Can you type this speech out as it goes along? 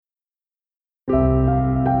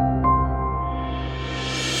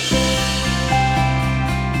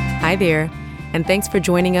Hi there, and thanks for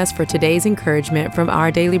joining us for today's encouragement from Our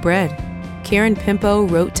Daily Bread. Karen Pimpo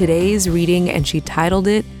wrote today's reading and she titled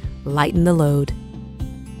it, Lighten the Load.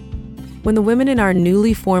 When the women in our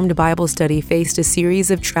newly formed Bible study faced a series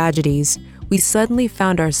of tragedies, we suddenly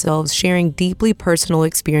found ourselves sharing deeply personal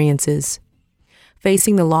experiences.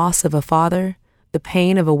 Facing the loss of a father, the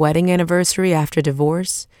pain of a wedding anniversary after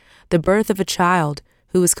divorce, the birth of a child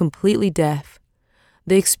who was completely deaf,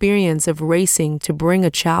 the experience of racing to bring a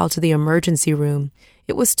child to the emergency room,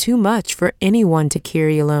 it was too much for anyone to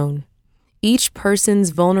carry alone. Each person's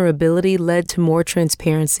vulnerability led to more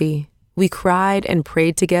transparency. We cried and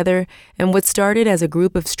prayed together, and what started as a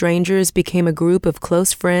group of strangers became a group of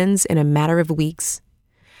close friends in a matter of weeks.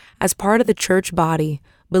 As part of the church body,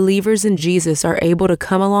 believers in Jesus are able to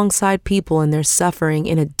come alongside people in their suffering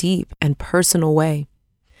in a deep and personal way.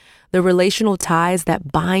 The relational ties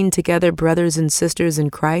that bind together brothers and sisters in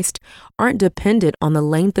Christ aren't dependent on the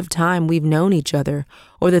length of time we've known each other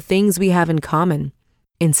or the things we have in common.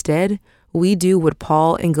 Instead, we do what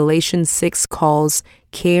Paul in Galatians 6 calls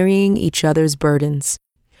carrying each other's burdens.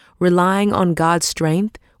 Relying on God's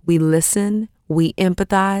strength, we listen, we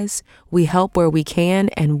empathize, we help where we can,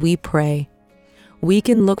 and we pray. We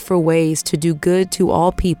can look for ways to do good to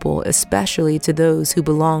all people, especially to those who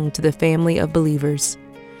belong to the family of believers.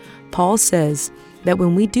 Paul says that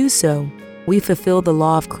when we do so, we fulfill the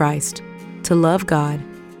law of Christ, to love God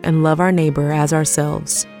and love our neighbor as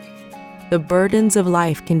ourselves. The burdens of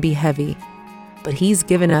life can be heavy, but He's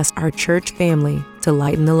given us our church family to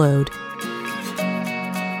lighten the load.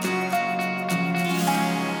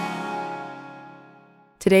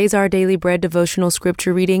 Today's Our Daily Bread devotional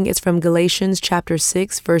scripture reading is from Galatians chapter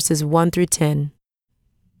 6, verses 1 through 10.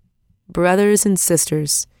 Brothers and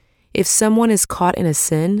sisters, if someone is caught in a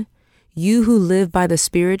sin, you who live by the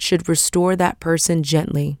Spirit should restore that person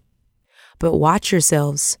gently. But watch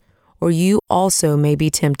yourselves, or you also may be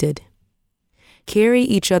tempted. Carry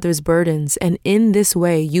each other's burdens, and in this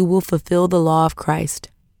way you will fulfill the law of Christ.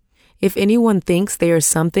 If anyone thinks they are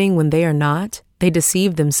something when they are not, they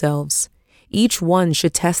deceive themselves. Each one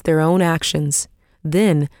should test their own actions.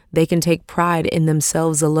 Then they can take pride in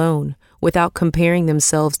themselves alone, without comparing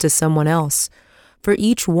themselves to someone else, for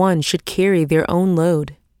each one should carry their own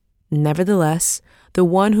load. Nevertheless, the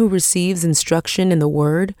one who receives instruction in the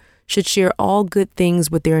Word should share all good things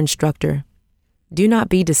with their instructor. Do not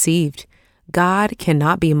be deceived. God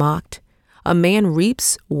cannot be mocked. A man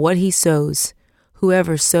reaps what he sows.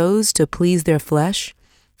 Whoever sows to please their flesh,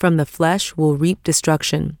 from the flesh will reap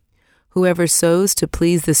destruction. Whoever sows to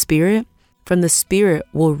please the Spirit, from the Spirit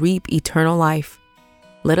will reap eternal life.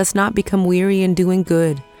 Let us not become weary in doing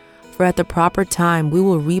good, for at the proper time we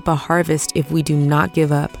will reap a harvest if we do not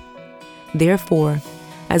give up. Therefore,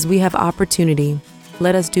 as we have opportunity,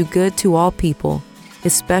 let us do good to all people,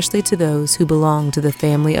 especially to those who belong to the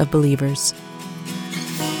family of believers.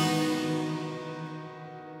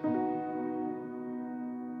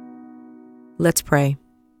 Let's pray.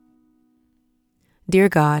 Dear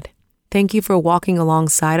God, thank you for walking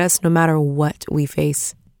alongside us no matter what we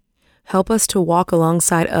face. Help us to walk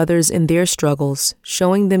alongside others in their struggles,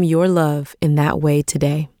 showing them your love in that way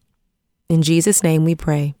today. In Jesus' name we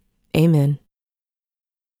pray. Amen.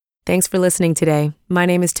 Thanks for listening today. My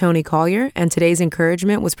name is Tony Collier, and today's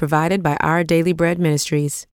encouragement was provided by Our Daily Bread Ministries.